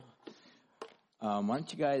Why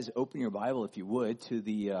don't you guys open your Bible, if you would, to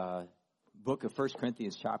the book of 1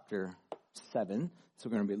 Corinthians chapter 7. So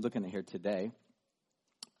we're going to be looking at here today.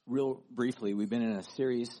 Real briefly, we've been in a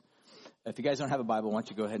series. If you guys don't have a Bible, why don't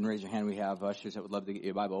you go ahead and raise your hand. We have ushers that would love to get you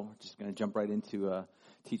a Bible. We're just going to jump right into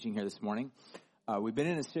teaching here this morning. We've been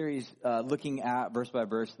in a series looking at verse by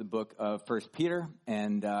verse the book of 1 Peter.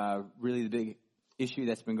 And really the big issue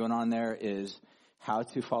that's been going on there is how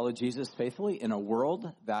to follow Jesus faithfully in a world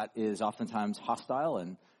that is oftentimes hostile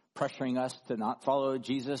and pressuring us to not follow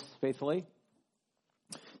Jesus faithfully.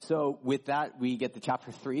 So with that, we get to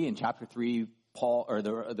chapter 3. In chapter 3, Paul, or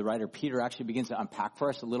the writer Peter, actually begins to unpack for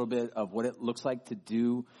us a little bit of what it looks like to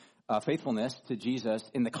do faithfulness to Jesus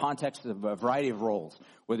in the context of a variety of roles,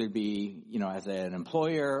 whether it be, as an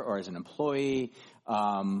employer or as an employee,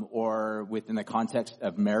 or within the context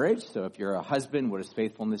of marriage. So if you're a husband, what does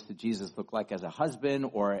faithfulness to Jesus look like as a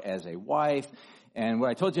husband or as a wife? And what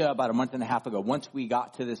I told you about a month and a half ago, once we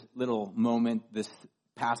got to this little moment, this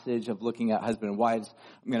passage of looking at husband and wives,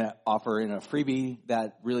 I'm going to offer in a freebie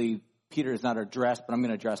that really Peter is not addressed, but I'm going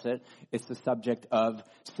to address it. It's the subject of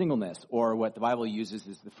singleness, or what the Bible uses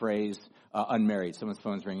is the phrase unmarried. Someone's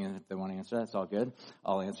phone's ringing. If they want to answer that, it's all good.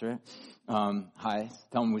 I'll answer it. Hi.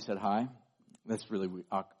 Tell them we said hi. That's really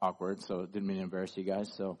awkward, so didn't mean to embarrass you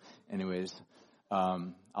guys. So anyways,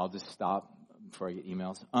 I'll just stop before I get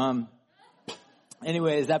emails.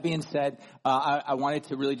 Anyways, that being said, I wanted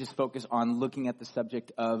to really just focus on looking at the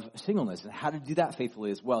subject of singleness and how to do that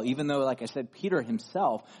faithfully as well. Even though, like I said, Peter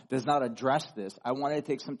himself does not address this, I wanted to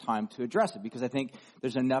take some time to address it because I think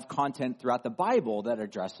there's enough content throughout the Bible that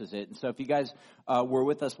addresses it. And so if you guys were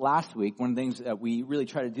with us last week, one of the things that we really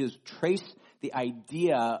try to do is trace the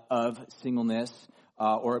idea of singleness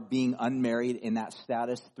or being unmarried in that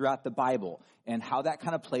status throughout the Bible and how that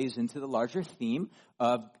kind of plays into the larger theme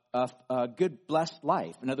of a good, blessed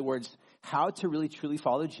life. In other words, how to really truly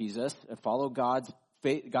follow Jesus, follow God's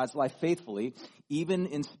life faithfully, even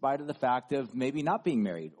in spite of the fact of maybe not being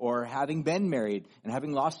married or having been married and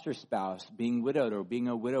having lost your spouse, being widowed or being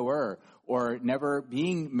a widower, or never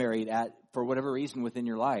being married for whatever reason within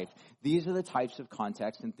your life. These are the types of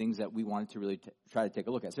contexts and things that we wanted to really try to take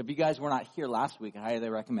a look at. So if you guys were not here last week, I highly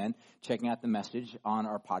recommend checking out the message on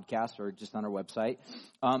our podcast or just on our website.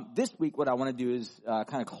 This week, what I want to do is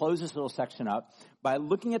kind of close this little section up by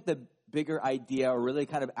looking at the bigger idea, or really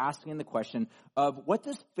kind of asking the question of what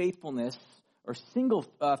does faithfulness or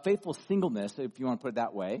faithful singleness, if you want to put it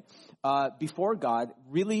that way, before God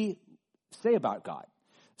really say about God.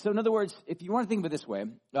 So in other words, if you want to think of it this way,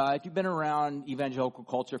 if you've been around evangelical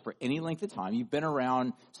culture for any length of time, you've been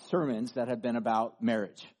around sermons that have been about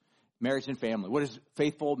marriage and family. What does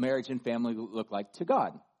faithful marriage and family look like to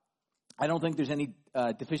God? I don't think there's any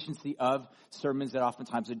deficiency of sermons that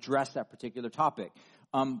oftentimes address that particular topic.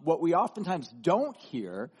 What we oftentimes don't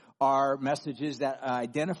hear are messages that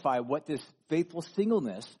identify what this faithful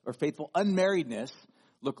singleness or faithful unmarriedness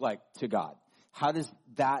look like to God. How does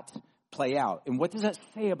that play out? And what does that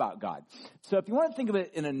say about God? So if you want to think of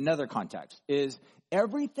it in another context, is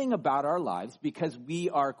everything about our lives, because we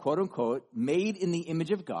are, quote unquote, made in the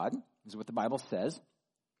image of God, is what the Bible says,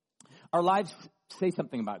 our lives say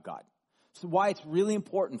something about God. So why it's really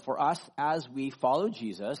important for us as we follow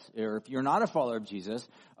Jesus, or if you're not a follower of Jesus,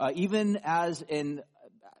 even as in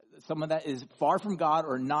someone that is far from God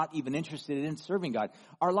or not even interested in serving God,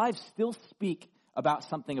 our lives still speak about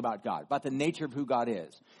something about God, about the nature of who God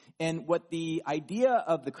is. And what the idea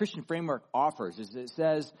of the Christian framework offers is it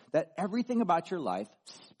says that everything about your life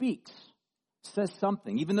says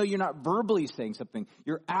something. Even though you're not verbally saying something,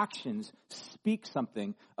 your actions speak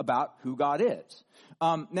something about who God is.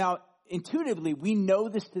 Now, intuitively, we know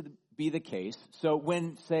this to be the case. So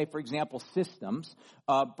when, say, for example, systems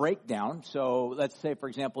break down. So let's say, for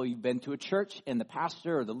example, you've been to a church and the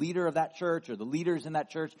pastor or the leader of that church or the leaders in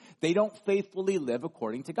that church, they don't faithfully live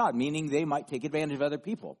according to God, meaning they might take advantage of other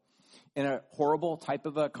people in a horrible type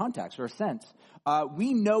of a context or a sense.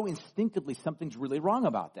 We know instinctively something's really wrong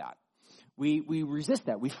about that. We resist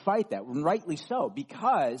that. We fight that, and rightly so,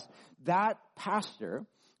 because that pastor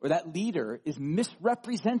or that leader is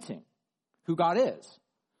misrepresenting who God is.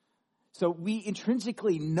 So we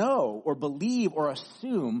intrinsically know or believe or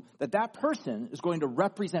assume that that person is going to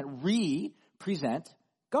represent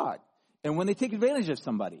God. And when they take advantage of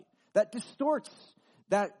somebody, that distorts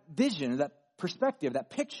that vision, that perspective, that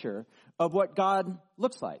picture of what God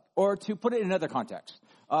looks like. Or to put it in another context,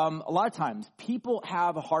 a lot of times people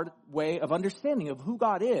have a hard way of understanding of who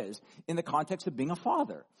God is in the context of being a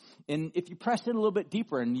father. And if you press in a little bit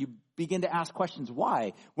deeper and you begin to ask questions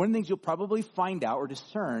why, one of the things you'll probably find out or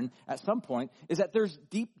discern at some point is that there's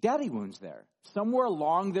deep daddy wounds there. Somewhere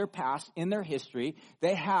along their past, in their history,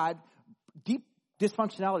 they had deep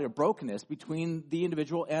dysfunctionality or brokenness between the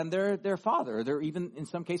individual and their father, or their, even in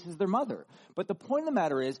some cases their mother. But the point of the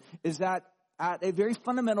matter is that at a very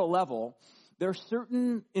fundamental level, there are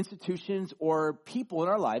certain institutions or people in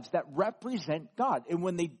our lives that represent God. And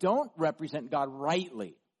when they don't represent God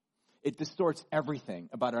rightly, it distorts everything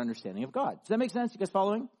about our understanding of God. Does that make sense? You guys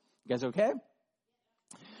following? You guys okay?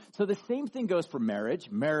 So the same thing goes for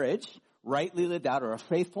marriage. Marriage, rightly lived out, or a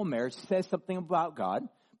faithful marriage, says something about God.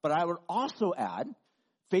 But I would also add,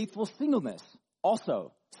 faithful singleness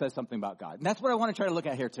also says something about God. And that's what I want to try to look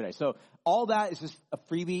at here today. So all that is just a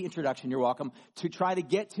freebie introduction. You're welcome. To try to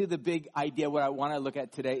get to the big idea, what I want to look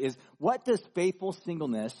at today is, what does faithful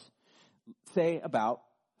singleness say about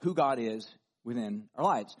who God is within our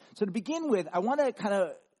lives? So to begin with, I want to kind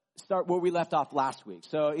of start where we left off last week.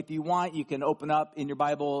 So if you want, you can open up in your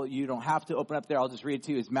Bible. You don't have to open up there. I'll just read it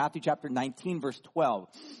to you. It's Matthew chapter 19, verse 12.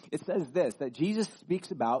 It says this, that Jesus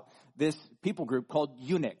speaks about this people group called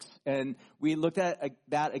eunuchs. And we looked at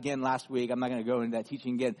that again last week. I'm not going to go into that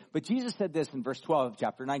teaching again. But Jesus said this in verse 12 of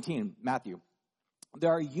chapter 19, Matthew.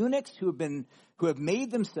 There are eunuchs who have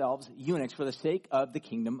made themselves eunuchs for the sake of the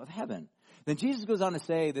kingdom of heaven. Then Jesus goes on to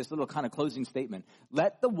say this little kind of closing statement.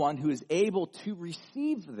 Let the one who is able to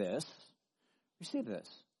receive this.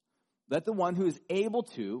 Let the one who is able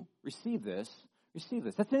to receive this.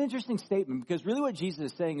 That's an interesting statement, because really what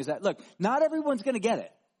Jesus is saying is that, look, not everyone's going to get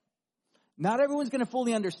it. Not everyone's going to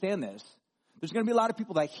fully understand this. There's going to be a lot of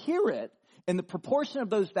people that hear it, and the proportion of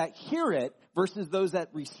those that hear it versus those that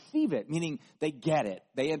receive it, meaning they get it,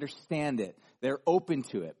 they understand it, they're open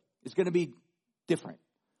to it, is going to be different.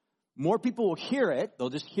 More people will hear it. They'll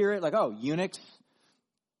just hear it like, oh, eunuchs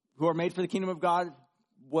who are made for the kingdom of God,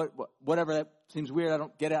 whatever, that seems weird. I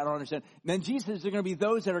don't get it. I don't understand. And then Jesus says, they're going to be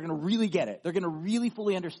those that are going to really get it. They're going to really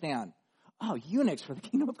fully understand. Oh, eunuchs for the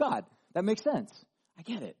kingdom of God. That makes sense. I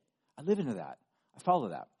get it. I live into that. I follow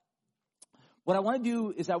that. What I want to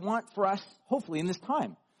do is I want for us, hopefully in this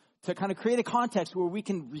time, to kind of create a context where we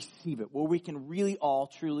can receive it, where we can really all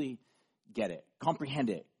truly get it, comprehend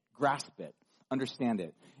it, grasp it, understand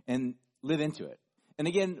it, and live into it. And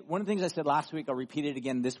again, one of the things I said last week, I'll repeat it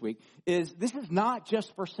again this week, is this is not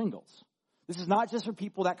just for singles. This is not just for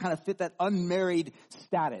people that kind of fit that unmarried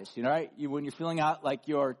status, right? When you're filling out like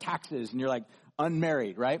your taxes and you're like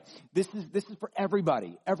unmarried, right? This is for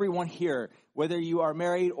everybody, everyone here, whether you are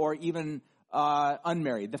married or even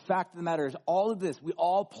unmarried. The fact of the matter is, all of this, we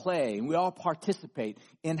all play and we all participate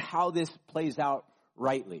in how this plays out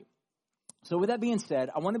rightly. So with that being said,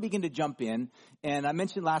 I want to begin to jump in. And I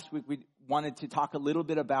mentioned last week we wanted to talk a little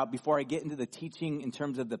bit about, before I get into the teaching in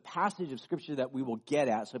terms of the passage of Scripture that we will get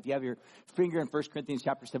at. So if you have your finger in 1 Corinthians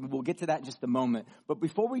chapter 7, we'll get to that in just a moment. But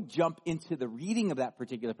before we jump into the reading of that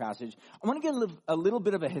particular passage, I want to get a little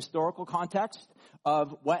bit of a historical context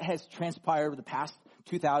of what has transpired over the past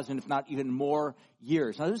 2,000, if not even more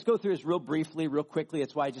years. Now, I'll just go through this real briefly, real quickly.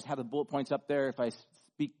 That's why I just have the bullet points up there. If I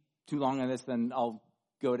speak too long on this, then I'll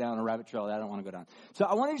go down a rabbit trail that I don't want to go down. So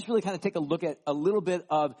I want to just really kind of take a look at a little bit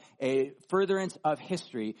of a furtherance of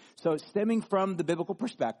history. So stemming from the biblical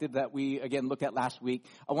perspective that we, again, looked at last week,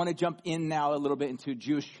 I want to jump in now a little bit into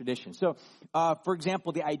Jewish tradition. So, for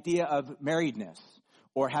example, the idea of marriedness,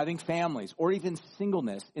 or having families, or even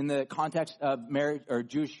singleness in the context of marriage or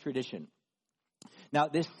Jewish tradition. Now,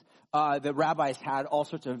 the rabbis had all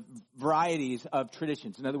sorts of varieties of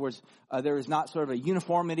traditions. In other words, there is not sort of a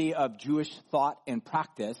uniformity of Jewish thought and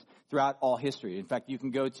practice throughout all history. In fact, you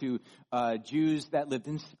can go to Jews that lived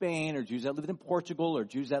in Spain, or Jews that lived in Portugal, or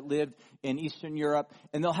Jews that lived in Eastern Europe,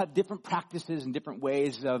 and they'll have different practices and different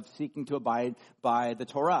ways of seeking to abide by the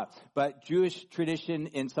Torah. But Jewish tradition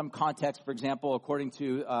in some context, for example, according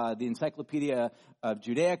to the Encyclopedia of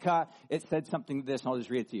Judaica, it said something like this, and I'll just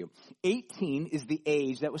read it to you. 18 is the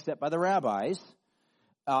age that was set by the rabbis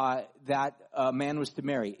that a man was to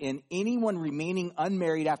marry. And anyone remaining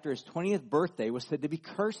unmarried after his 20th birthday was said to be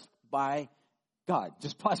cursed by God.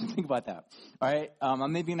 Just pause and think about that. All right.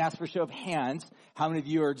 I'm maybe going to ask for a show of hands. How many of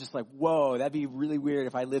you are just like, whoa, that'd be really weird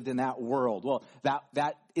if I lived in that world? Well,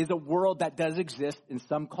 that is a world that does exist in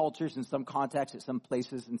some cultures, in some contexts, at some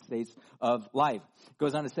places and states of life. It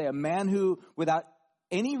goes on to say, a man who, without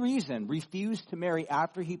any reason, refused to marry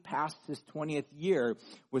after he passed his 20th year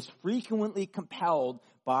was frequently compelled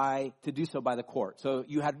to do so by the court. So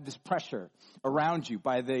you had this pressure around you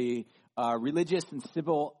by the religious and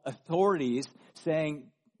civil authorities saying,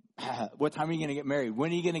 What time are you going to get married?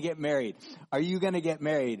 When are you going to get married? Are you going to get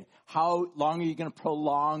married? How long are you going to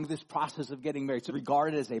prolong this process of getting married? So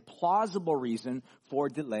regarded as a plausible reason for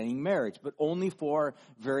delaying marriage, but only for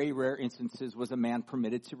very rare instances was a man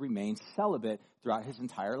permitted to remain celibate throughout his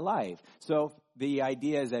entire life. So the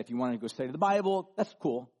idea is that if you want to go study the Bible, that's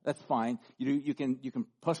cool. That's fine. You can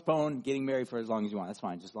postpone getting married for as long as you want. That's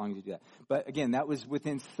fine, just as long as you do that. But again, that was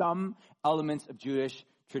within some elements of Jewish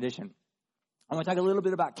tradition. I want to talk a little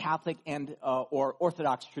bit about Catholic and or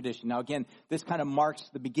Orthodox tradition. Now, again, this kind of marks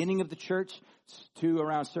the beginning of the church to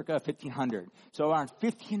around circa 1500. So around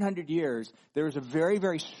 1500 years, there was a very,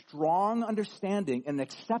 very strong understanding and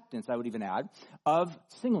acceptance, I would even add, of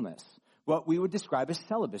singleness, what we would describe as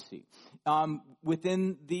celibacy.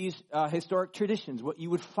 Within these historic traditions, what you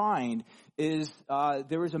would find is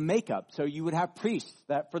there was a makeup. So you would have priests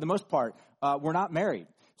that, for the most part, were not married.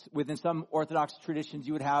 Within some Orthodox traditions,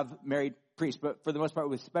 you would have married priests, but for the most part, it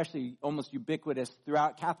was especially almost ubiquitous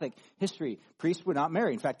throughout Catholic history. Priests would not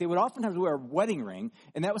marry. In fact, they would oftentimes wear a wedding ring,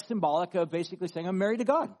 and that was symbolic of basically saying, I'm married to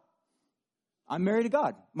God. I'm married to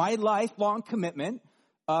God. My lifelong commitment,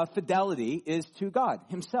 fidelity, is to God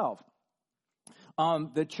himself.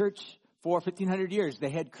 The church, for 1,500 years, they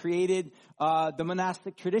had created the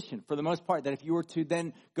monastic tradition, for the most part, that if you were to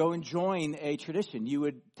then go and join a tradition, you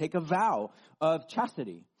would take a vow of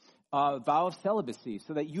chastity. Vow of celibacy,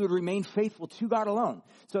 so that you would remain faithful to God alone.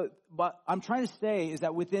 So, what I'm trying to say is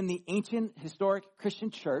that within the ancient historic Christian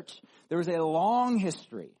church, there was a long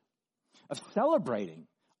history of celebrating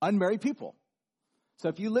unmarried people. So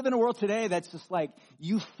if you live in a world today that's just like,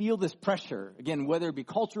 you feel this pressure, again, whether it be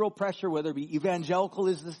cultural pressure, whether it be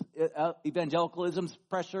evangelicalism's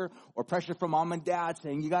pressure, or pressure from mom and dad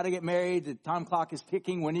saying, you got to get married, the time clock is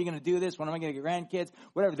ticking, when are you going to do this, when am I going to get grandkids,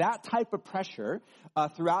 whatever, that type of pressure,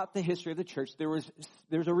 throughout the history of the church,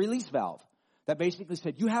 there's a release valve that basically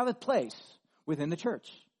said, you have a place within the church.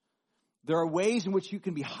 There are ways in which you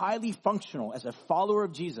can be highly functional as a follower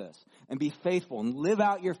of Jesus and be faithful and live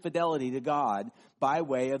out your fidelity to God by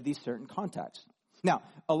way of these certain contexts. Now,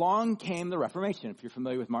 along came the Reformation. If you're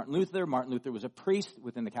familiar with Martin Luther was a priest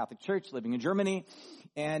within the Catholic Church living in Germany,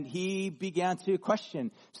 and he began to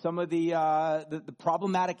question some of the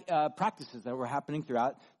problematic practices that were happening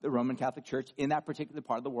throughout the Roman Catholic Church in that particular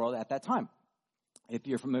part of the world at that time. If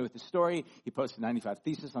you're familiar with the story, he posted 95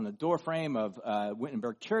 Theses on the doorframe of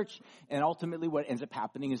Wittenberg Church, and ultimately what ends up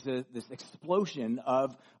happening is this explosion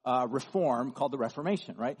of reform called the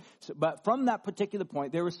Reformation, right? So, but from that particular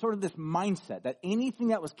point, there was sort of this mindset that anything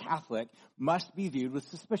that was Catholic must be viewed with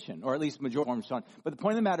suspicion, or at least majority and so on. But the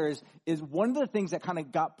point of the matter is one of the things that kind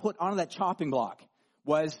of got put onto that chopping block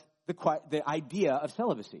was the idea of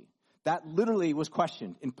celibacy. That literally was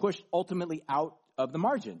questioned and pushed ultimately out of the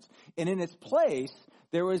margins. And in its place,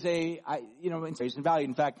 there was in value.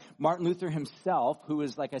 In fact, Martin Luther himself, who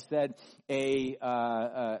was, like I said,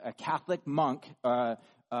 a Catholic monk,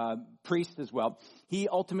 priest as well, he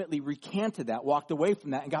ultimately recanted that, walked away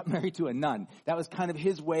from that, and got married to a nun. That was kind of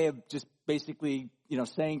his way of just basically,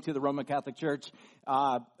 saying to the Roman Catholic Church,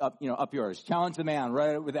 up yours. Challenge the man,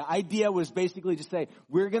 right? The idea was basically to say,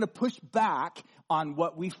 we're going to push back on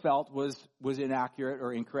what we felt was inaccurate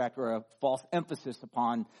or incorrect or a false emphasis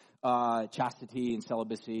upon chastity and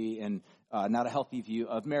celibacy and not a healthy view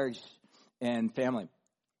of marriage and family.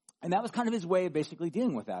 And that was kind of his way of basically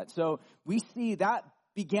dealing with that. So we see that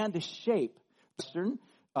began to shape Western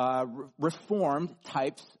reformed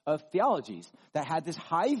types of theologies that had this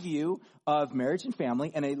high view of marriage and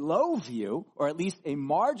family and a low view, or at least a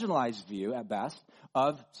marginalized view at best,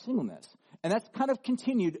 of singleness. And that's kind of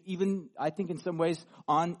continued even, I think, in some ways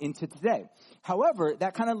on into today. However,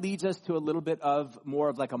 that kind of leads us to a little bit of more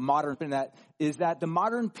of like a modern thing, that is that the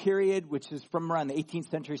modern period, which is from around the 18th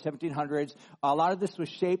century, 1700s, a lot of this was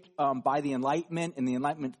shaped by the Enlightenment and the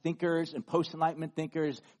Enlightenment thinkers and post-Enlightenment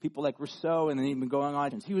thinkers, people like Rousseau, and then even going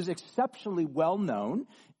on. He was exceptionally well known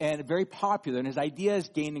and very popular, and his ideas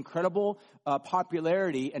gained incredible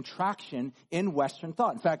popularity and traction in Western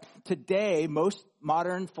thought. In fact, today, most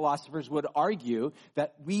modern philosophers would argue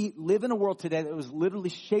that we live in a world today that was literally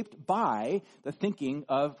shaped by the thinking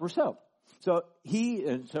of Rousseau. So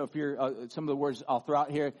if you're, some of the words I'll throw out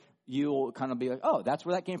here, you'll kind of be like, oh, that's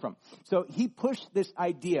where that came from. So he pushed this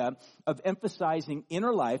idea of emphasizing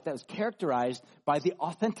inner life that was characterized by the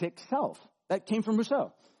authentic self. That came from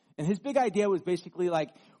Rousseau. And his big idea was basically like,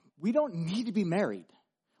 we don't need to be married.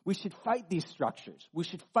 We should fight these structures. We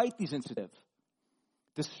should fight these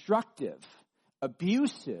destructive,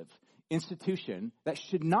 abusive institution that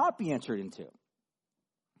should not be entered into.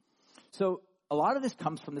 So a lot of this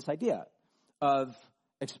comes from this idea of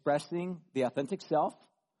expressing the authentic self,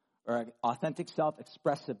 or authentic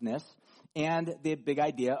self-expressiveness, and the big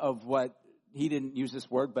idea of what, he didn't use this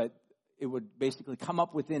word, but it would basically come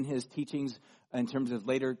up within his teachings in terms of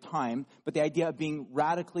later time, but the idea of being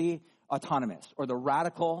radically autonomous, or the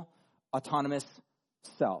radical autonomous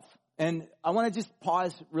self. And I want to just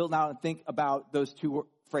pause real now and think about those two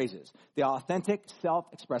phrases. The authentic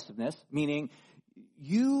self-expressiveness, meaning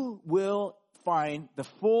you will find the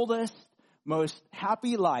fullest, most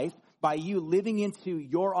happy life by you living into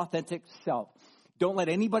your authentic self. Don't let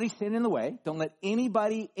anybody stand in the way. Don't let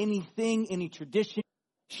anybody, anything, any tradition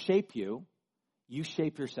shape you. You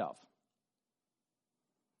shape yourself.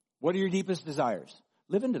 What are your deepest desires?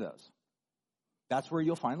 Live into those. That's where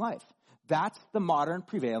you'll find life. That's the modern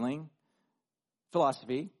prevailing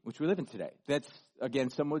philosophy which we live in today. That's, again,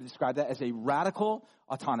 some would describe that as a radical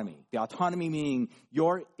autonomy. The autonomy meaning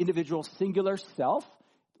your individual singular self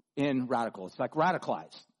in radical. It's like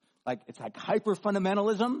radicalized. It's like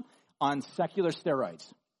hyper-fundamentalism on secular steroids.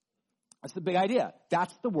 That's the big idea.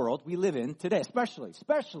 That's the world we live in today,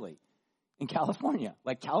 especially in California.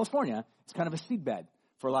 California is kind of a seedbed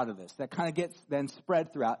for a lot of this. That kind of gets then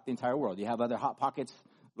spread throughout the entire world. You have other hot pockets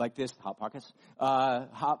like this,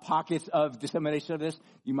 hot pockets of dissemination of this.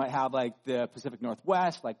 You might have the Pacific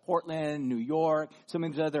Northwest, like Portland, New York, some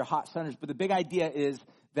of these other hot centers. But the big idea is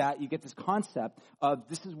that you get this concept of,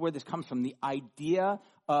 this is where this comes from, the idea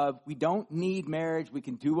of we don't need marriage. We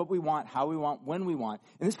can do what we want, how we want, when we want.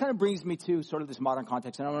 And this kind of brings me to sort of this modern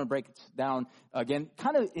context. And I want to break it down again,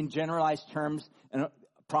 kind of in generalized terms. And I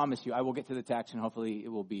promise you, I will get to the text and hopefully it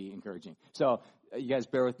will be encouraging. So you guys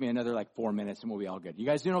bear with me another 4 minutes and we'll be all good. You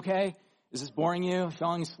guys doing okay? Is this boring you?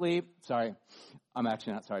 Falling asleep? Sorry. I'm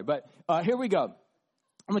actually not sorry. But here we go.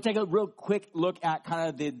 I'm going to take a real quick look at kind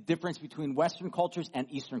of the difference between Western cultures and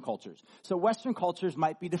Eastern cultures. So Western cultures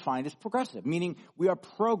might be defined as progressive, meaning we are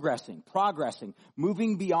progressing,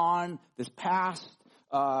 moving beyond this past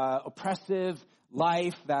oppressive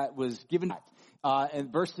life that was given,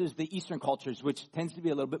 and versus the Eastern cultures, which tends to be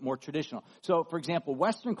a little bit more traditional. So, for example,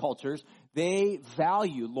 Western cultures, they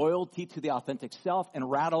value loyalty to the authentic self and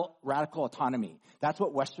radical autonomy. That's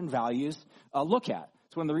what Western values look at.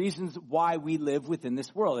 It's one of the reasons why we live within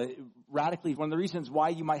this world. Radically, one of the reasons why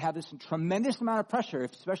you might have this tremendous amount of pressure,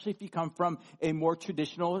 especially if you come from a more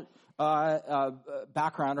traditional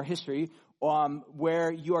background or history,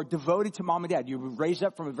 where you are devoted to mom and dad. You were raised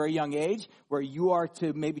up from a very young age where you are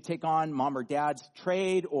to maybe take on mom or dad's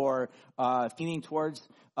trade or leaning towards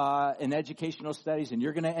an educational studies, and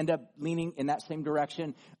you're going to end up leaning in that same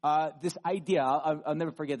direction. This idea, I'll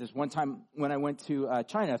never forget this. One time when I went to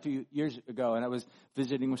China a few years ago, and I was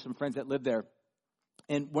visiting with some friends that lived there,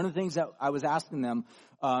 and one of the things that I was asking them,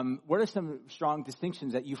 what are some strong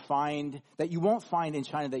distinctions that you find, that you won't find in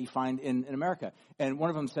China that you find in America? And one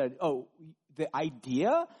of them said, the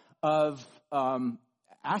idea of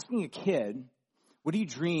asking a kid, what do you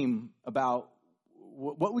dream about?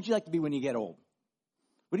 What would you like to be when you get old?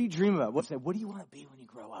 What do you dream about? What do you want to be when you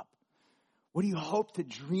grow up? What do you hope to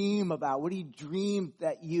dream about? What do you dream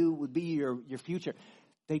that you would be your future?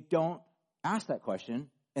 They don't ask that question.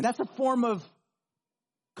 And that's a form of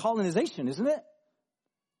colonization, isn't it?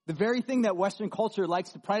 The very thing that Western culture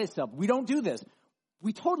likes to pride itself. We don't do this.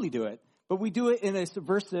 We totally do it. But we do it in a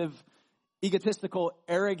subversive, egotistical,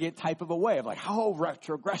 arrogant type of a way of how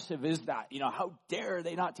retrogressive is that? How dare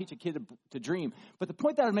they not teach a kid to dream? But the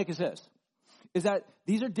point that I would make is this, is that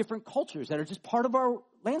these are different cultures that are just part of our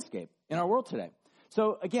landscape in our world today.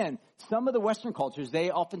 So again, some of the Western cultures, they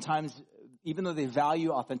oftentimes, even though they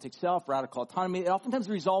value authentic self, radical autonomy, it oftentimes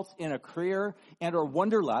results in a career and or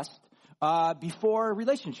wanderlust before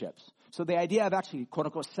relationships. So the idea of actually, quote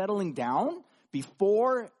unquote, settling down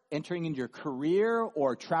before entering into your career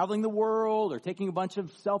or traveling the world or taking a bunch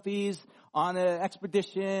of selfies on an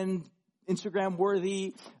expedition, Instagram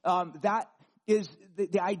worthy, that is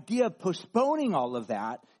the idea of postponing all of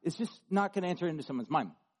that is just not going to enter into someone's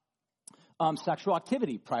mind. Sexual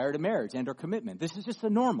activity prior to marriage and or commitment. This is just a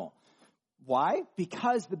normal. Why?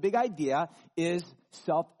 Because the big idea is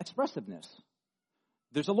self-expressiveness.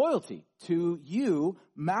 There's a loyalty to you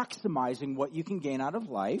maximizing what you can gain out of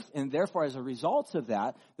life, and therefore, as a result of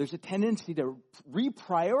that, there's a tendency to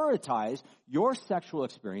reprioritize your sexual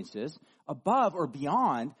experiences above or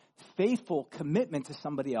beyond faithful commitment to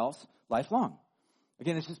somebody else lifelong.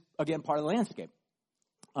 Again, this is, part of the landscape.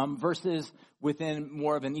 Versus within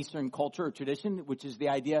more of an Eastern culture or tradition, which is the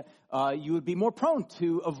idea you would be more prone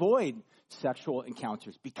to avoid sexual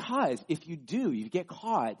encounters. Because if you do, you get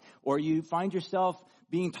caught or you find yourself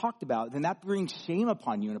being talked about, then that brings shame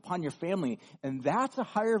upon you and upon your family. And that's a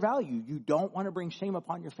higher value. You don't want to bring shame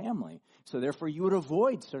upon your family. So therefore, you would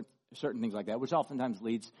avoid certain things like that, which oftentimes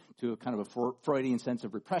leads to a kind of a Freudian sense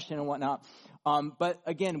of repression and whatnot. But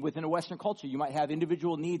again, within a Western culture, you might have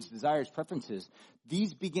individual needs, desires, preferences.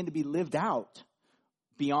 These begin to be lived out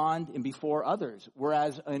beyond and before others.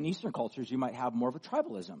 Whereas in Eastern cultures, you might have more of a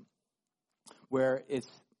tribalism, where it's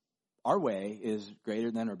our way is greater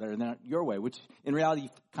than or better than your way, which in reality you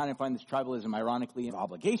kind of find this tribalism ironically of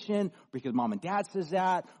obligation, because mom and dad says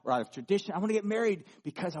that, or out of tradition. I want to get married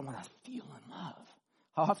because I want to feel in love.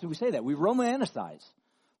 How often do we say that? We romanticize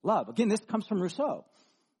love. Again, this comes from Rousseau.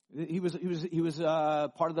 He was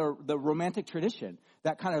part of the romantic tradition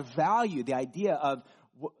that kind of valued the idea of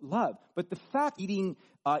love. But the fact, eating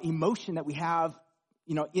emotion that we have,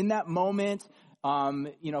 in that moment,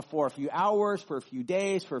 for a few hours, for a few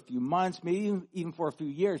days, for a few months, maybe even for a few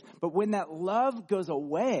years. But when that love goes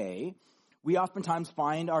away, we oftentimes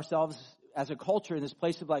find ourselves as a culture in this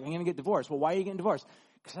place of like, I'm going to get divorced. Well, why are you getting divorced?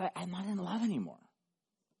 Because I'm not in love anymore.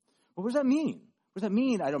 Well, what does that mean? What does that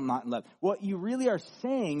mean I'm not in love? What you really are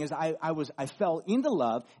saying is I fell into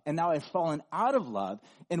love, and now I've fallen out of love.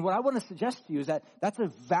 And what I want to suggest to you is that that's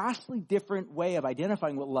a vastly different way of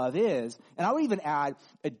identifying what love is. And I would even add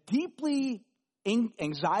a deeply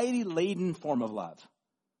anxiety-laden form of love.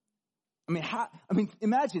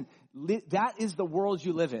 Imagine that is the world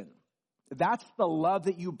you live in. That's the love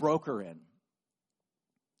that you broker in.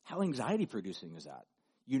 How anxiety-producing is that?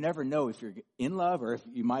 You never know if you're in love or if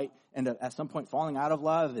you might end up at some point falling out of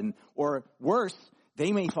love, or worse,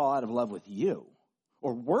 they may fall out of love with you.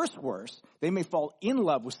 Or worse, they may fall in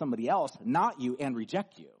love with somebody else, not you, and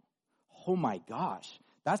reject you. Oh my gosh,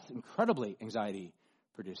 that's incredibly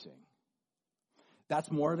anxiety-producing. That's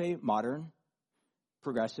more of a modern,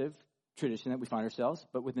 progressive tradition that we find ourselves.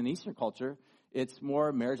 But within Eastern culture, it's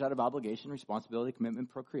more marriage out of obligation, responsibility, commitment,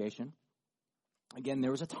 procreation. Again,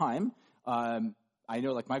 there was a time, I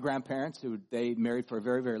know like my grandparents, they married for a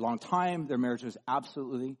very, very long time. Their marriage was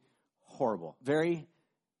absolutely horrible, very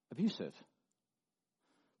abusive.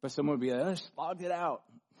 But someone would be like, I slogged it out.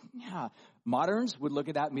 Yeah, moderns would look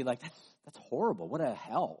at that and be like, that's horrible. What a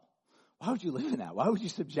hell. Why would you live in that? Why would you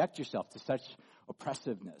subject yourself to such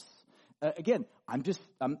oppressiveness? Again, I'm just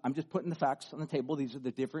putting the facts on the table. These are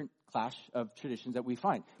the different clash of traditions that we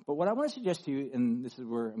find. But what I want to suggest to you, and this is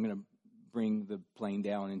where I'm going to bring the plane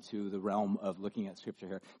down into the realm of looking at Scripture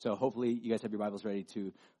here. So hopefully you guys have your Bibles ready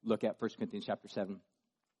to look at 1 Corinthians chapter 7.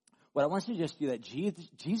 What I want to suggest to you that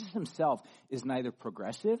Jesus himself is neither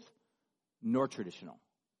progressive nor traditional.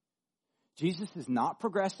 Jesus is not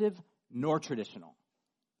progressive nor traditional.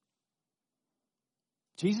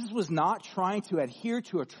 Jesus was not trying to adhere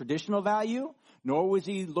to a traditional value, nor was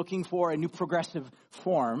he looking for a new progressive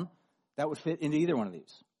form that would fit into either one of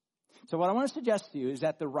these. So what I want to suggest to you is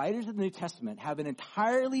that the writers of the New Testament have an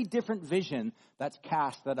entirely different vision that's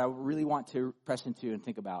cast that I really want to press into and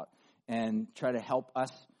think about and try to help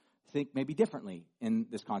us think maybe differently in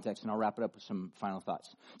this context, and I'll wrap it up with some final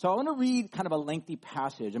thoughts. So I want to read kind of a lengthy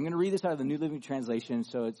passage. I'm going to read this out of the New Living Translation,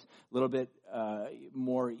 so it's a little bit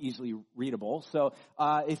more easily readable. So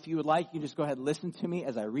if you would like, you can just go ahead and listen to me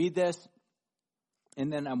as I read this,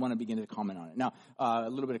 and then I want to begin to comment on it. Now, a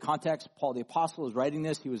little bit of context. Paul the Apostle is writing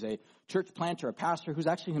this. He was a church planter, a pastor who's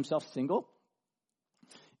actually himself single.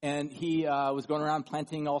 And he was going around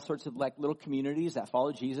planting all sorts of like little communities that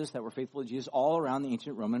followed Jesus, that were faithful to Jesus, all around the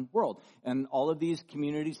ancient Roman world. And all of these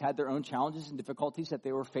communities had their own challenges and difficulties that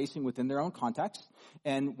they were facing within their own context.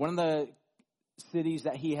 And one of the cities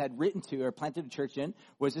that he had written to or planted a church in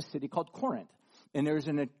was a city called Corinth. And there's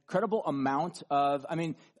an incredible amount of,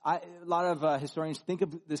 a lot of historians think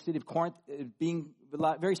of the city of Corinth being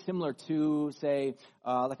very similar to, say,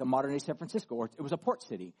 like a modern-day San Francisco. Or it was a port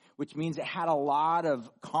city, which means it had a lot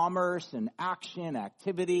of commerce and action,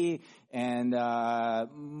 activity, and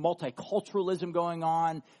multiculturalism going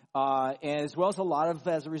on, as well as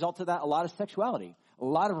as a result of that, a lot of sexuality, a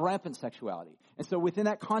lot of rampant sexuality. And so within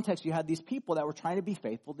that context, you had these people that were trying to be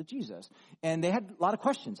faithful to Jesus. And they had a lot of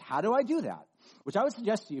questions. How do I do that? Which I would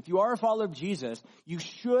suggest to you, if you are a follower of Jesus, you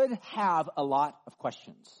should have a lot of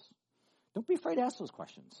questions. Don't be afraid to ask those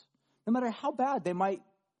questions, no matter how bad they might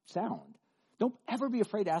sound. Don't ever be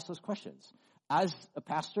afraid to ask those questions. As a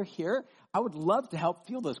pastor here, I would love to help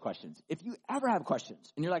field those questions. If you ever have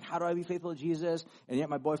questions, and you're like, how do I be faithful to Jesus? And yet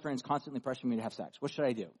my boyfriend's constantly pressuring me to have sex. What should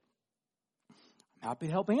I do? I'm happy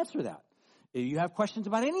to help answer that. If you have questions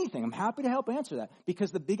about anything, I'm happy to help answer that.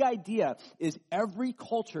 Because the big idea is every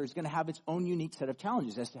culture is going to have its own unique set of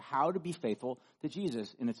challenges as to how to be faithful to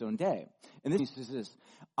Jesus in its own day. And this is this.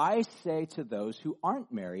 I say to those who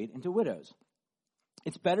aren't married and to widows,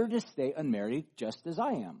 it's better to stay unmarried just as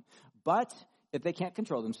I am. But if they can't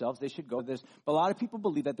control themselves, they should go with this. But a lot of people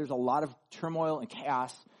believe that there's a lot of turmoil and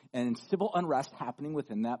chaos and civil unrest happening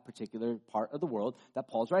within that particular part of the world that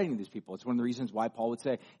Paul's writing to these people. It's one of the reasons why Paul would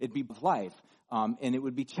say it'd be life. And it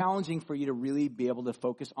would be challenging for you to really be able to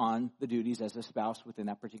focus on the duties as a spouse within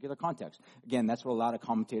that particular context. Again, that's what a lot of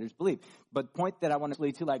commentators believe. But the point that I want to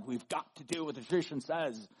lead to, like, we've got to do what the tradition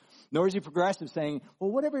says. Nor is he progressive saying,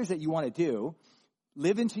 well, whatever it is that you want to do,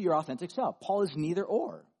 live into your authentic self. Paul is neither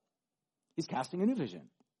or. He's casting a new vision.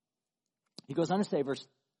 He goes on to say, verse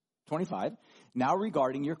 25, now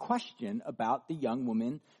regarding your question about the young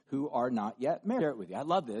women who are not yet married. Share it with you. I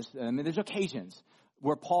love this. I mean, there's occasions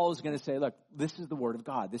where Paul is going to say, look, this is the word of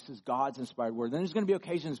God. This is God's inspired word. Then there's going to be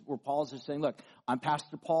occasions where Paul's just saying, look, I'm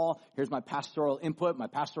Pastor Paul. Here's my pastoral input, my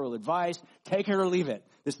pastoral advice. Take it or leave it.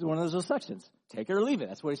 This is one of those sections. Take it or leave it.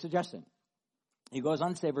 That's what he's suggesting. He goes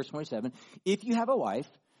on to say, verse 27, if you have a wife,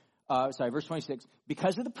 verse 26,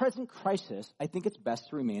 because of the present crisis, I think it's best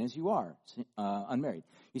to remain as you are, unmarried.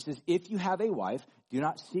 He says, if you have a wife, do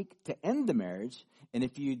not seek to end the marriage. And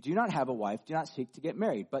if you do not have a wife, do not seek to get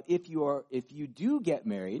married. But if you do get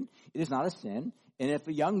married, it is not a sin. And if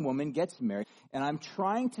a young woman gets married, and I'm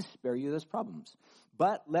trying to spare you those problems.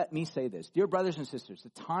 But let me say this, dear brothers and sisters,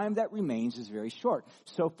 the time that remains is very short.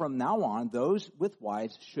 So from now on, those with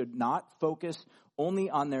wives should not focus only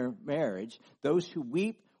on their marriage. Those who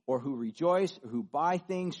weep or who rejoice or who buy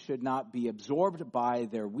things should not be absorbed by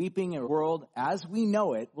their weeping. And the world, as we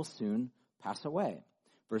know it, will soon pass away.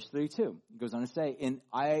 Verse 32, he goes on to say, and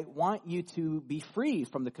I want you to be free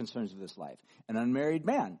from the concerns of this life. An unmarried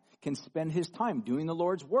man can spend his time doing the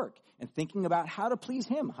Lord's work and thinking about how to please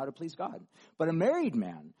him, how to please God. But a married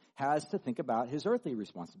man has to think about his earthly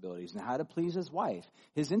responsibilities and how to please his wife.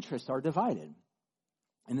 His interests are divided.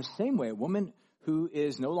 In the same way, a woman who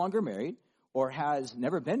is no longer married or has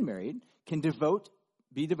never been married can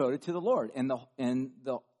be devoted to the Lord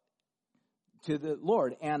to the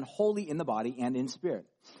Lord and holy in the body and in spirit.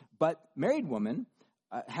 But married woman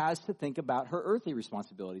has to think about her earthly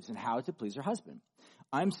responsibilities and how to please her husband.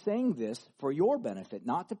 I'm saying this for your benefit,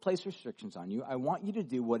 not to place restrictions on you. I want you to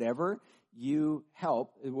do whatever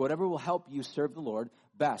will help you serve the Lord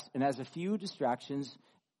best, and as few distractions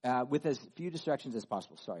as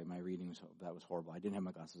possible. Sorry, my reading was horrible. I didn't have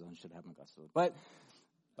my glasses on. I should have my glasses on. But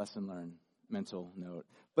lesson learned, mental note.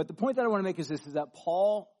 But the point that I want to make is this: is that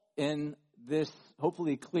Paul, in this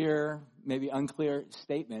hopefully clear, maybe unclear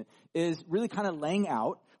statement, is really kind of laying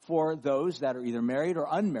out for those that are either married or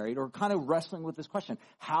unmarried or kind of wrestling with this question,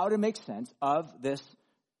 how to make sense of this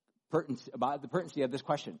about the pertinency of this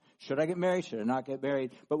question. Should I get married? Should I not get married?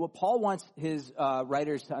 But what Paul wants his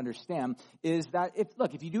writers to understand is that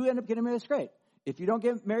if you do end up getting married, that's great. If you don't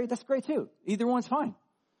get married, that's great too. Either one's fine.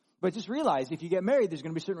 But just realize if you get married, there's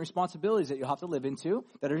going to be certain responsibilities that you'll have to live into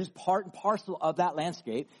that are just part and parcel of that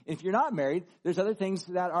landscape. And if you're not married, there's other things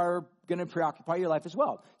that are going to preoccupy your life as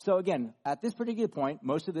well. So again, at this particular point,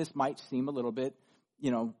 most of this might seem a little bit,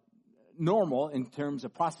 normal in terms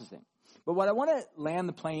of processing. But what I want to land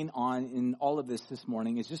the plane on in all of this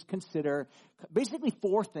morning is just consider basically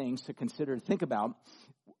four things to consider, to think about,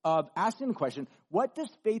 of asking the question, what does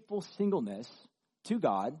faithful singleness to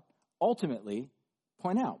God ultimately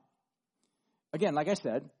point out? Again, like I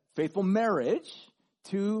said, faithful marriage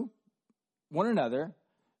to one another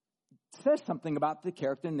says something about the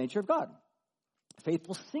character and nature of God.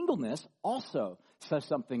 Faithful singleness also says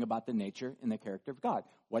something about the nature and the character of God.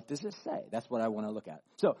 What does it say? That's what I want to look at.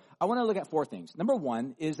 So I want to look at four things. Number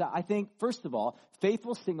one is that I think, first of all,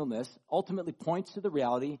 faithful singleness ultimately points to the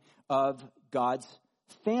reality of God's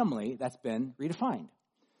family that's been redefined.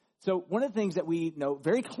 So one of the things that we know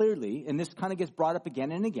very clearly, and this kind of gets brought up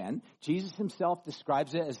again and again, Jesus himself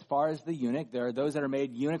describes it as far as the eunuch. There are those that are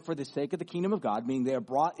made eunuch for the sake of the kingdom of God, meaning they are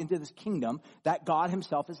brought into this kingdom that God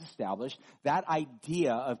himself has established. That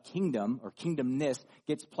idea of kingdom or kingdomness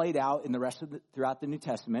gets played out in the rest of throughout the New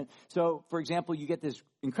Testament. So, for example, you get this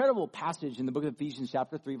incredible passage in the book of Ephesians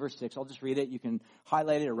chapter 3, verse 6. I'll just read it. You can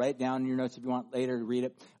highlight it or write it down in your notes if you want later to read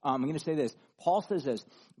it. I'm going to say this. Paul says this: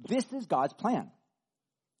 this is God's plan.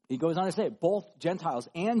 He goes on to say, both Gentiles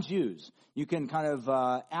and Jews, you can kind of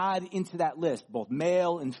add into that list, both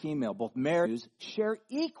male and female, both married Jews, share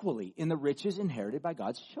equally in the riches inherited by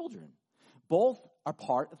God's children. Both are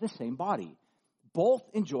part of the same body. Both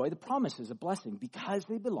enjoy the promises of blessing because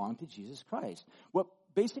they belong to Jesus Christ. What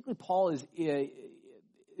basically Paul is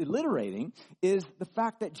alliterating is the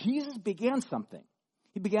fact that Jesus began something.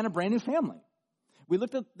 He began a brand new family. We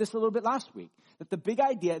looked at this a little bit last week, that the big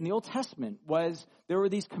idea in the Old Testament was there were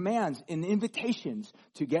these commands and invitations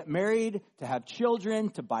to get married, to have children,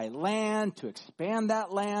 to buy land, to expand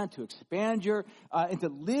that land, to expand and to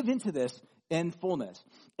live into this in fullness.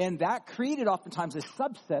 And that created oftentimes a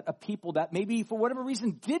subset of people that maybe for whatever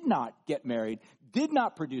reason did not get married, did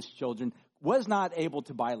not produce children, was not able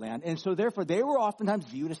to buy land. And so therefore they were oftentimes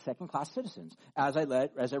viewed as second-class citizens, as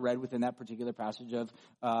I read within that particular passage of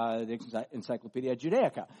the Encyclopedia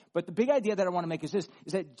Judaica. But the big idea that I want to make is this,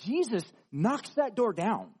 is that Jesus knocks that door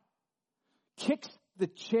down, kicks the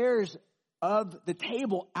chairs of the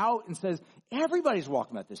table out and says, everybody's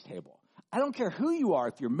welcome at this table. I don't care who you are.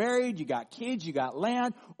 If you're married, you got kids, you got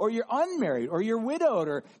land, or you're unmarried, or you're widowed,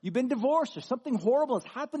 or you've been divorced, or something horrible has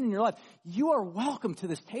happened in your life. You are welcome to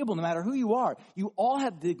this table no matter who you are. You all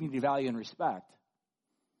have dignity, value, and respect.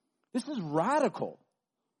 This is radical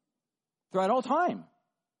throughout all time.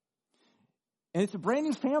 And it's a brand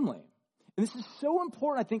new family. And this is so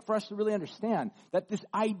important, I think, for us to really understand that this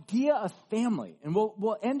idea of family, and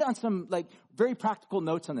we'll end on some very practical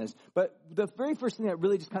notes on this, but the very first thing that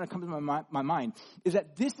really just kind of comes to my mind is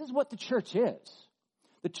that this is what the church is.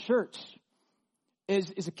 The church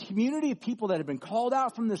is a community of people that have been called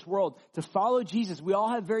out from this world to follow Jesus. We all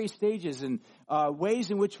have various stages and ways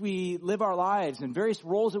in which we live our lives and various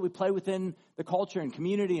roles that we play within the culture and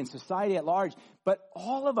community and society at large. But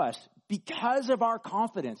all of us, because of our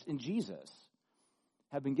confidence in Jesus,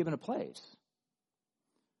 have been given a place.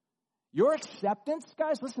 Your acceptance,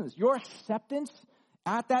 guys, listen to this. Your acceptance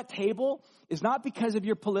at that table is not because of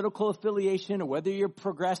your political affiliation or whether you're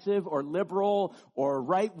progressive or liberal or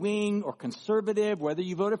right-wing or conservative, whether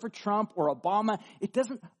you voted for Trump or Obama. It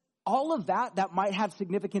doesn't, all of that might have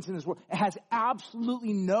significance in this world. It has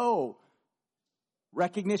absolutely no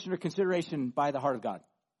recognition or consideration by the heart of God.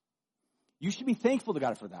 You should be thankful to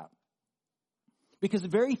God for that. Because the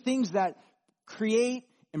very things that create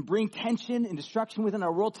and bring tension and destruction within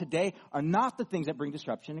our world today are not the things that bring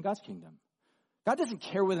disruption in God's kingdom. God doesn't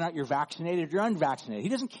care whether or not you're vaccinated or you're unvaccinated. He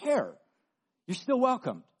doesn't care. You're still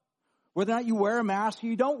welcomed. Whether or not you wear a mask or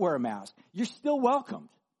you don't wear a mask, you're still welcomed.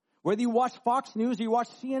 Whether you watch Fox News or you watch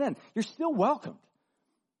CNN, you're still welcomed.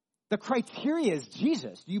 The criteria is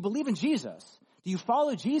Jesus. Do you believe in Jesus? Do you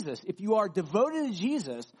follow Jesus? If you are devoted to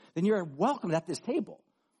Jesus, then you're welcomed at this table.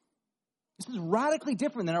 This is radically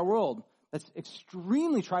different than our world that's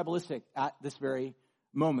extremely tribalistic at this very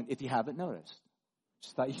moment, if you haven't noticed.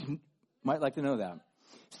 Just thought you might like to know that.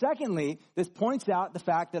 Secondly, this points out the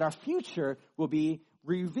fact that our future will be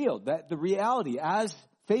revealed, that the reality as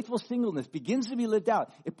faithful singleness begins to be lived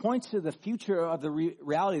out. It points to the future of the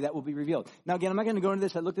reality that will be revealed. Now, again, I'm not going to go into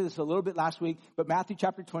this. I looked at this a little bit last week, but Matthew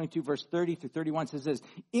chapter 22, verse 30 through 31 says this,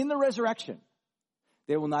 in the resurrection,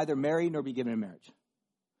 they will neither marry nor be given in marriage.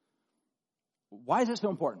 Why is it so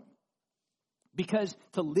important? Because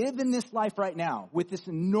to live in this life right now with this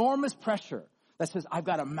enormous pressure that says, I've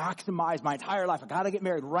got to maximize my entire life. I've got to get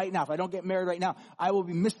married right now. If I don't get married right now, I will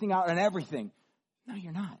be missing out on everything. No,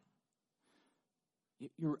 you're not.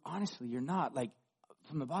 You're not.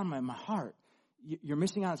 From the bottom of my heart, you're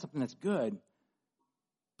missing out on something that's good,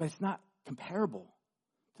 but it's not comparable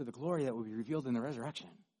to the glory that will be revealed in the resurrection.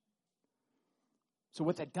 So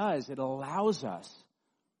what that does, it allows us,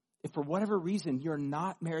 if for whatever reason you're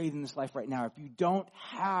not married in this life right now, if you don't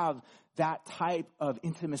have that type of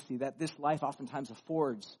intimacy that this life oftentimes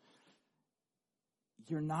affords,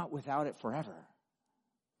 you're not without it forever.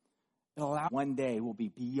 It allows one day will be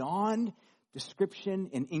beyond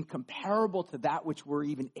description and incomparable to that which we're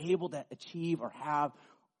even able to achieve or have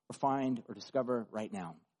or find or discover right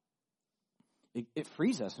now. It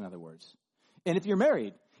frees us, in other words. And if you're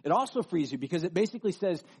married, it also frees you because it basically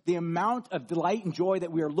says the amount of delight and joy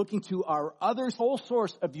that we are looking to our other's whole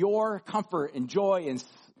source of your comfort and joy and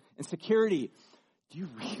security. Do you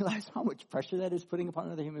realize how much pressure that is putting upon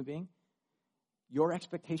another human being? Your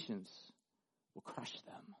expectations will crush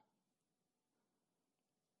them.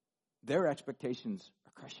 Their expectations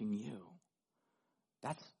are crushing you.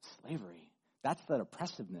 That's slavery. That's that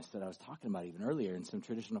oppressiveness that I was talking about even earlier in some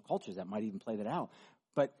traditional cultures that might even play that out.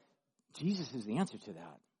 But Jesus is the answer to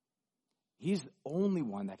that. He's the only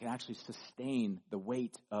one that can actually sustain the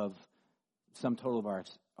weight of sum total of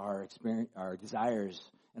our experience, our desires,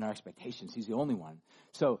 and our expectations. He's the only one.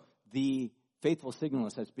 So the faithful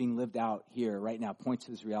singleness that's being lived out here right now points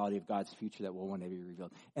to this reality of God's future that will one day be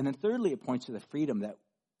revealed. And then thirdly, it points to the freedom that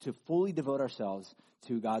to fully devote ourselves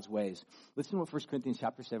to God's ways. Listen to what 1 Corinthians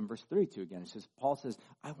chapter 7, verse 32 again. It says, Paul says,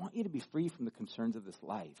 I want you to be free from the concerns of this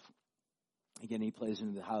life. Again, he plays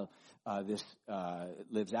into how this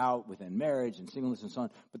lives out within marriage and singleness and so on.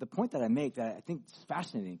 But the point that I make that I think is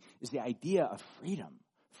fascinating is the idea of freedom.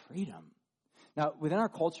 Freedom. Now, within our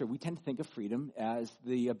culture, we tend to think of freedom as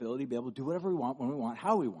the ability to be able to do whatever we want, when we want,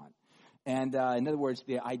 how we want. And in other words,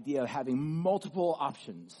 the idea of having multiple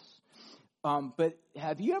options. But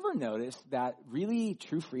have you ever noticed that really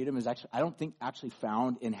true freedom is actually, I don't think actually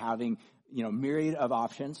found in having, myriad of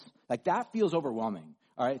options? Like that feels overwhelming.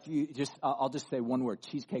 All right, if you just, I'll just say one word,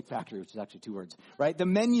 Cheesecake Factory, which is actually 2 words, right? The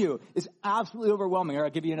menu is absolutely overwhelming. Or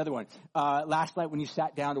I'll give you another one. Last night when you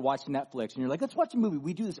sat down to watch Netflix and you're like, let's watch a movie.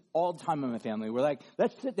 We do this all the time in my family. We're like,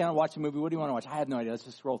 let's sit down and watch a movie. What do you want to watch? I have no idea. Let's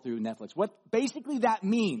just scroll through Netflix. What basically that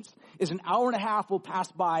means is an hour and a half will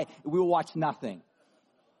pass by and we will watch nothing.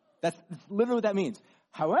 That's literally what that means.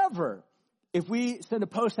 However, if we send a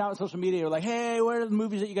post out on social media, we're like, hey, what are the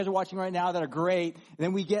movies that you guys are watching right now that are great? And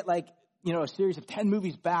then we get like, a series of 10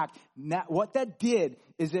 movies back. Now, what that did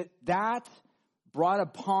is that brought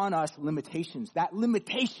upon us limitations. That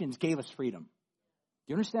limitations gave us freedom. Do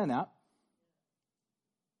you understand that?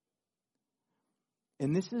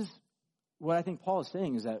 And this is what I think Paul is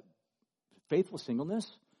saying is that faithful singleness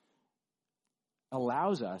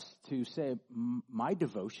allows us to say, my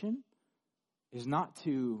devotion is not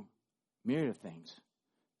to myriad of things.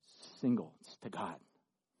 Single. It's to God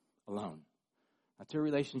alone. Not to a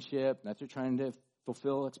relationship, not to trying to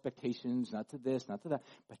fulfill expectations, not to this, not to that,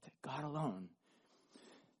 but to God alone.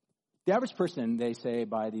 The average person, they say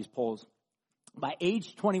by these polls, by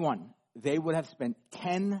age 21, they would have spent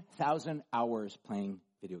 10,000 hours playing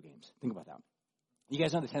video games. Think about that. You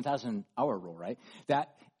guys know the 10,000 hour rule, right?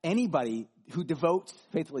 That anybody who devotes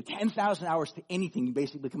faithfully 10,000 hours to anything, you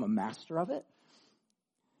basically become a master of it.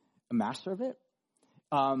 A master of it.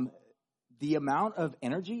 The amount of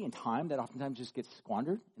energy and time that oftentimes just gets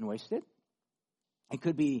squandered and wasted, it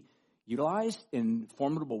could be utilized in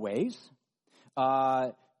formidable ways.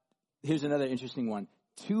 Here's another interesting one.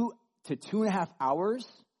 2 to 2.5 hours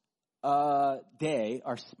a day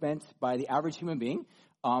are spent by the average human being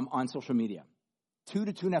on social media. 2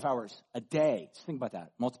 to 2.5 hours a day. Just think about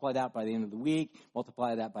that. Multiply that by the end of the week.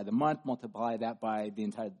 Multiply that by the month. Multiply that by the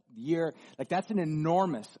entire year. Like that's an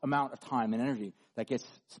enormous amount of time and energy that gets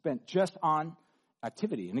spent just on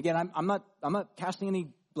activity. And again, I'm not casting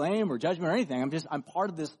any blame or judgment or anything. I'm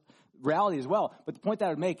part of this reality as well. But the point that I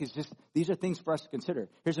would make is just these are things for us to consider.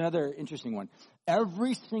 Here's another interesting one.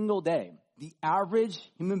 Every single day, the average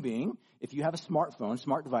human being, if you have a smartphone,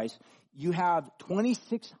 smart device, you have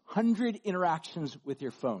 2,600 interactions with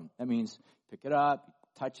your phone. That means pick it up,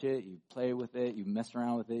 touch it, you play with it, you mess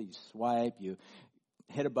around with it, you swipe, you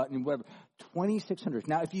hit a button, whatever. 2,600.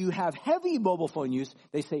 Now, if you have heavy mobile phone use,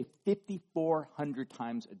 they say 5,400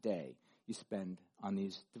 times a day you spend on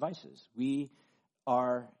these devices. We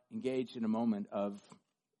are engaged in a moment of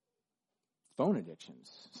phone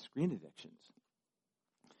addictions, screen addictions.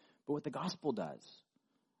 But what the gospel does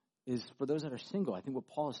is for those that are single, I think what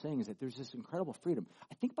Paul is saying is that there's this incredible freedom.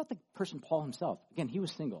 I think about the person Paul himself. Again, he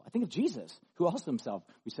was single. I think of Jesus, who also himself,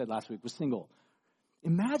 we said last week, was single.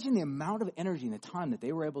 Imagine the amount of energy and the time that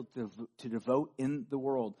they were able to devote in the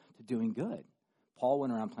world to doing good. Paul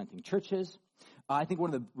went around planting churches. I think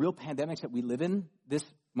one of the real pandemics that we live in this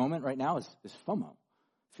moment right now is FOMO,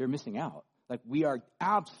 fear of missing out. Like we are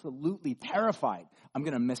absolutely terrified. I'm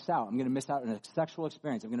going to miss out. I'm going to miss out on a sexual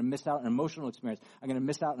experience. I'm going to miss out on an emotional experience. I'm going to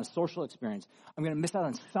miss out on a social experience. I'm going to miss out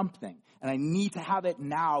on something. And I need to have it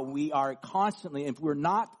now. We are constantly, if we're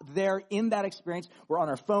not there in that experience, we're on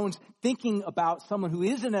our phones thinking about someone who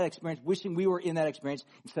is in that experience, wishing we were in that experience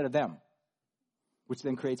instead of them, which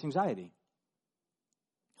then creates anxiety.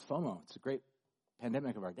 FOMO, it's a great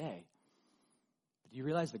pandemic of our day. But do you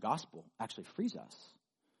realize the gospel actually frees us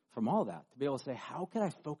from all that, to be able to say, how can I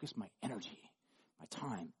focus my energy, my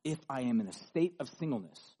time, if I am in a state of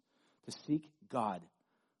singleness, to seek God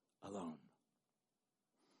alone?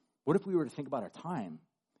 What if we were to think about our time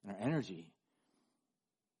and our energy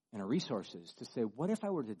and our resources to say, what if I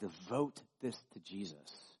were to devote this to Jesus,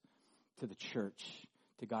 to the church,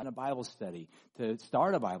 to God in a Bible study, to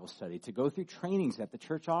start a Bible study, to go through trainings that the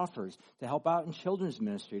church offers, to help out in children's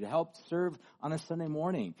ministry, to help serve on a Sunday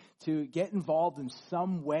morning, to get involved in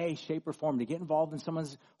some way, shape, or form, to get involved in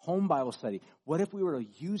someone's home Bible study. What if we were to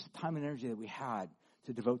use the time and energy that we had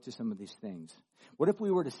to devote to some of these things? What if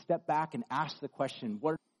we were to step back and ask the question,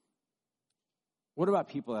 what about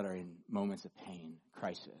people that are in moments of pain,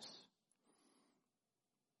 crisis?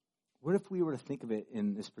 What if we were to think of it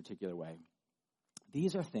in this particular way?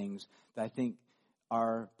 These are things that I think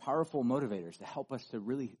are powerful motivators to help us to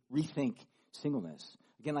really rethink singleness.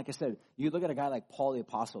 Again, like I said, you look at a guy like Paul the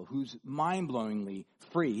Apostle, who's mind-blowingly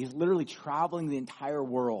free. He's literally traveling the entire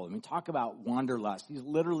world. I mean, talk about wanderlust. He's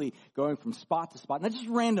literally going from spot to spot, not just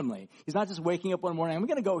randomly. He's not just waking up one morning, I'm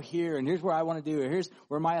going to go here, and here's where I want to do it. Here's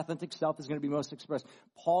where my authentic self is going to be most expressed.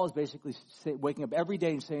 Paul is basically waking up every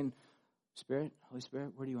day and saying, Spirit, Holy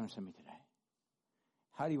Spirit, where do you want to send me today?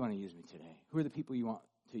 how do you want to use me today? Who are the people you want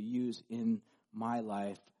to use in my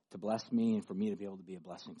life to bless me and for me to be able to be a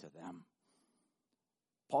blessing to them?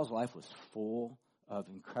 Paul's life was full of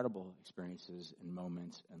incredible experiences and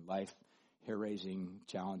moments and life hair-raising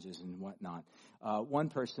challenges and whatnot. One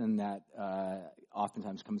person that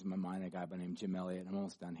oftentimes comes to my mind, a guy by the name Jim Elliot. I'm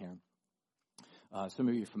almost done here. Some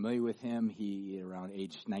of you are familiar with him. He, around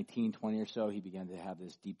age 19, 20 or so, he began to have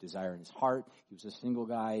this deep desire in his heart. He was a single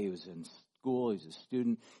guy. He was in school. He was a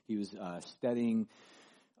student. He was studying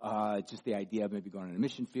just the idea of maybe going on a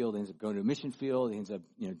mission field. He ends up going to a mission field. He ends up,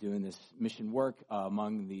 doing this mission work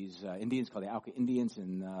among these Indians called the Auca Indians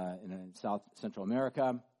in South Central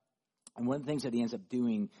America. And one of the things that he ends up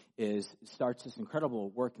doing is starts this incredible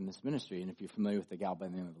work in this ministry. And if you're familiar with the gal by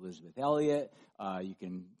the name of Elisabeth Elliot, you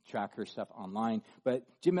can track her stuff online. But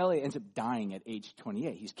Jim Elliot ends up dying at age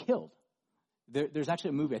 28. He's killed. There's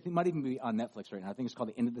actually a movie, I think it might even be on Netflix right now. I think it's called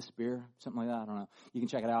The End of the Spear, something like that. I don't know. You can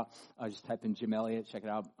check it out. Just type in Jim Elliot, check it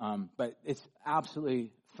out. But it's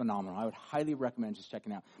absolutely phenomenal. I would highly recommend just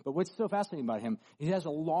checking it out. But what's so fascinating about him, he has a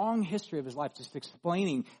long history of his life just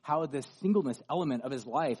explaining how the singleness element of his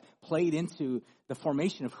life played into the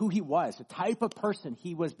formation of who he was, the type of person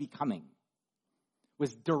he was becoming,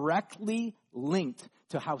 was directly linked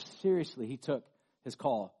to how seriously he took his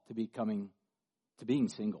call to being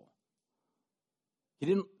single. He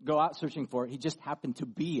didn't go out searching for it. He just happened to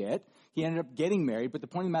be it. He ended up getting married. But the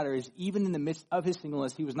point of the matter is, even in the midst of his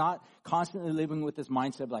singleness, he was not constantly living with this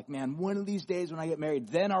mindset of like, man, one of these days when I get married,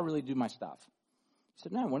 then I'll really do my stuff. He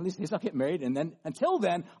said, no, one of these days I'll get married. And then until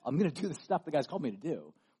then, I'm going to do the stuff that God's called me to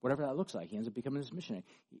do, whatever that looks like. He ends up becoming this missionary.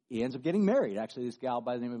 He ends up getting married, actually, this gal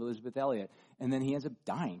by the name of Elisabeth Elliot. And then he ends up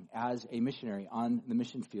dying as a missionary on the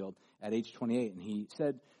mission field at age 28. And he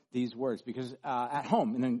said these words, because at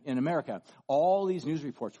home in America, all these news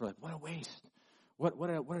reports were like, what a waste. What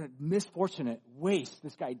a misfortunate waste.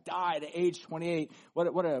 This guy died at age 28. What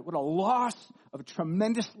a loss of a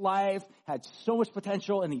tremendous life, had so much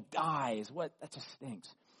potential, and he dies. That just stinks.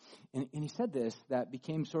 And he said this, that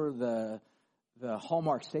became sort of the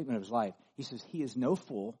hallmark statement of his life. He says, he is no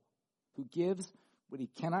fool who gives what he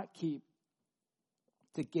cannot keep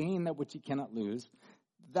to gain that which he cannot lose.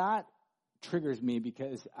 That triggers me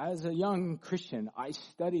because as a young Christian, I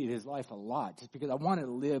studied his life a lot just because I wanted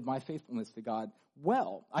to live my faithfulness to God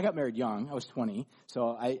well. I got married young. I was 20,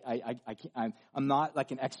 so I'm not like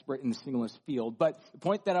an expert in the singleness field. But the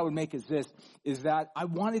point that I would make is this, is that I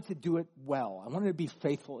wanted to do it well. I wanted to be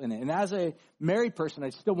faithful in it. And as a married person, I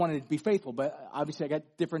still wanted to be faithful, but obviously I got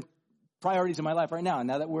different priorities in my life right now. And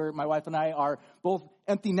now that my wife and I are both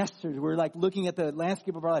empty nesters, we're like looking at the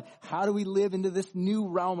landscape of our life. How do we live into this new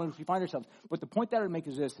realm in which we find ourselves? But the point that I would make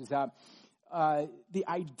is this, is that the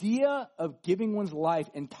idea of giving one's life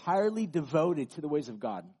entirely devoted to the ways of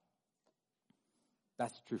God,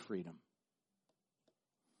 that's true freedom.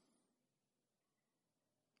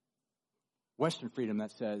 Western freedom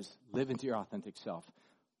that says, live into your authentic self.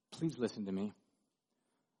 Please listen to me.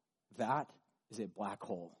 That is a black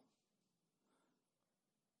hole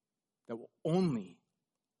that will only,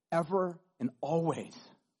 ever, and always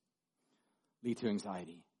lead to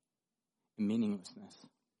anxiety and meaninglessness.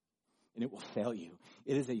 And it will fail you.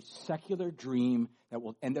 It is a secular dream that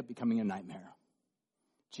will end up becoming a nightmare.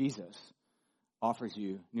 Jesus offers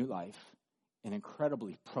you new life and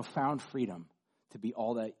incredibly profound freedom to be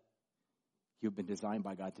all that you've been designed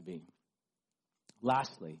by God to be.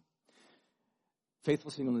 Lastly,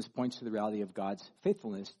 faithful singleness points to the reality of God's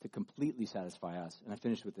faithfulness to completely satisfy us. And I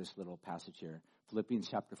finish with this little passage here. Philippians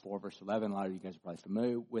chapter 4, verse 11. A lot of you guys are probably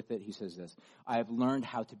familiar with it. He says this, I have learned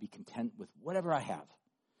how to be content with whatever I have.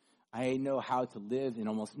 I know how to live in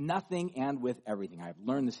almost nothing and with everything. I have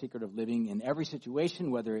learned the secret of living in every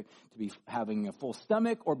situation, whether to be having a full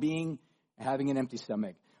stomach or having an empty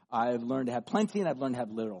stomach. I've learned to have plenty and I've learned to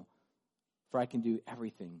have little. For I can do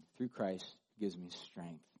everything through Christ who gives me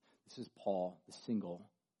strength. This is Paul, the single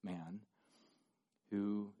man,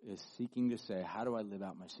 who is seeking to say, how do I live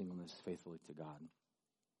out my singleness faithfully to God?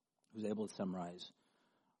 Who's able to summarize,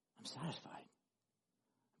 I'm satisfied,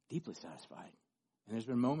 deeply satisfied. And there's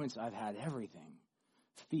been moments I've had everything,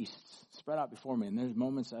 feasts spread out before me. And there's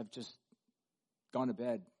moments I've just gone to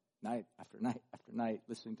bed night after night after night,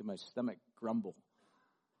 listening to my stomach grumble.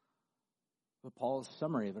 But Paul's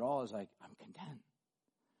summary of it all is like, I'm content.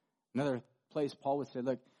 Another place Paul would say,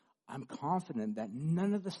 look, I'm confident that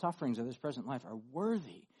none of the sufferings of this present life are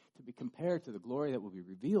worthy to be compared to the glory that will be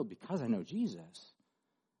revealed because I know Jesus.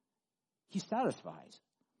 He satisfies.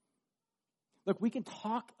 Look, we can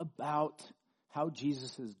talk about how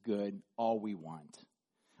Jesus is good all we want.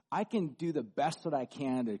 I can do the best that I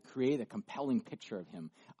can to create a compelling picture of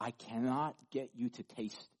him. I cannot get you to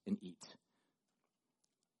taste and eat.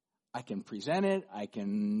 I can present it. I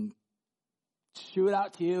can chew it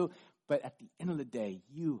out to you. But at the end of the day,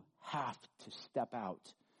 you have to step out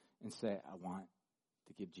and say, I want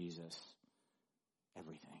to give Jesus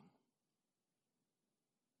everything.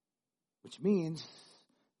 Which means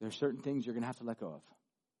there are certain things you're going to have to let go of.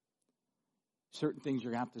 Certain things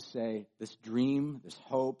you're going to have to say, this dream, this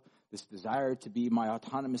hope, this desire to be my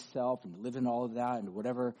autonomous self and live in all of that and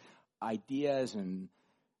whatever ideas and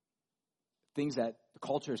things that the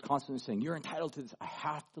culture is constantly saying, you're entitled to this. I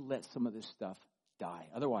have to let some of this stuff die.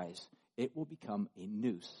 Otherwise, it will become a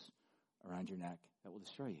noose around your neck that will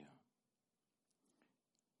destroy you.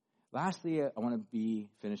 Lastly, I want to be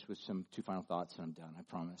finished with two final thoughts, and I'm done. I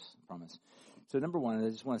promise. So number one, I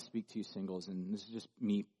just want to speak to you singles, and this is just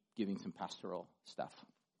me giving some pastoral stuff.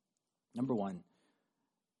 Number one,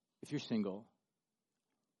 if you're single,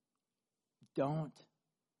 don't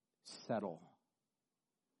settle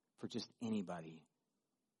for just anybody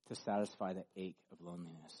to satisfy the ache of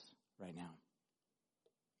loneliness right now.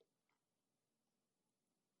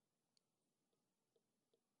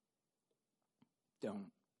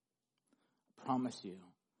 Don't. I promise you,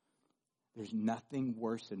 there's nothing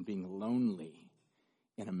worse than being lonely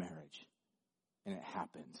in a marriage. And it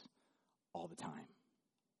happens all the time.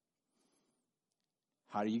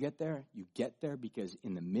 How do you get there? You get there because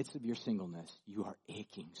in the midst of your singleness, you are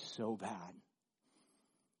aching so bad.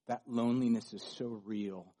 That loneliness is so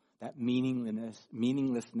real. That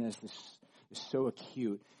meaninglessness is so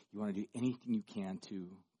acute. You want to do anything you can to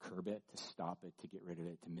curb it, to stop it, to get rid of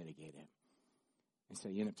it, to mitigate it. And so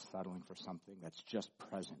you end up settling for something that's just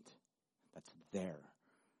present, that's there.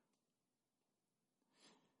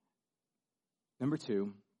 Number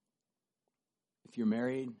two, if you're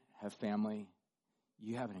married, have family,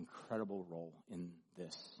 you have an incredible role in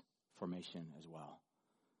this formation as well.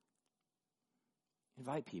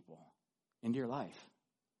 Invite people into your life.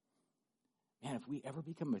 Man, if we ever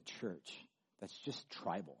become a church that's just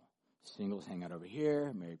tribal, singles hang out over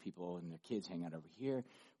here, married people and their kids hang out over here,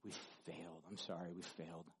 we've failed. I'm sorry, we've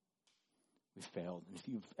failed. We've failed. And if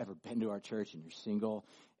you've ever been to our church and you're single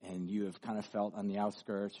and you have kind of felt on the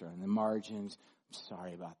outskirts or on the margins, I'm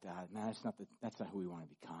sorry about that. Man, that's not who we want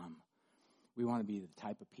to become. We want to be the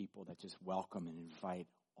type of people that just welcome and invite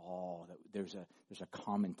all. That there's a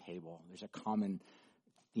common table. There's a common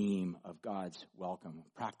theme of God's welcome.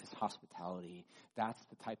 Practice hospitality. That's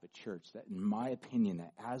the type of church that, in my opinion,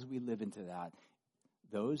 that as we live into that,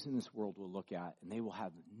 those in this world will look at and they will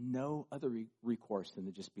have no other recourse than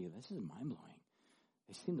to just be, this is mind-blowing.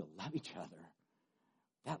 They seem to love each other.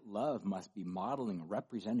 That love must be modeling and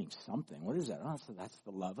representing something. What is that? Oh, so that's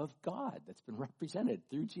the love of God that's been represented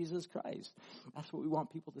through Jesus Christ. That's what we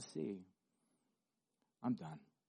want people to see. I'm done.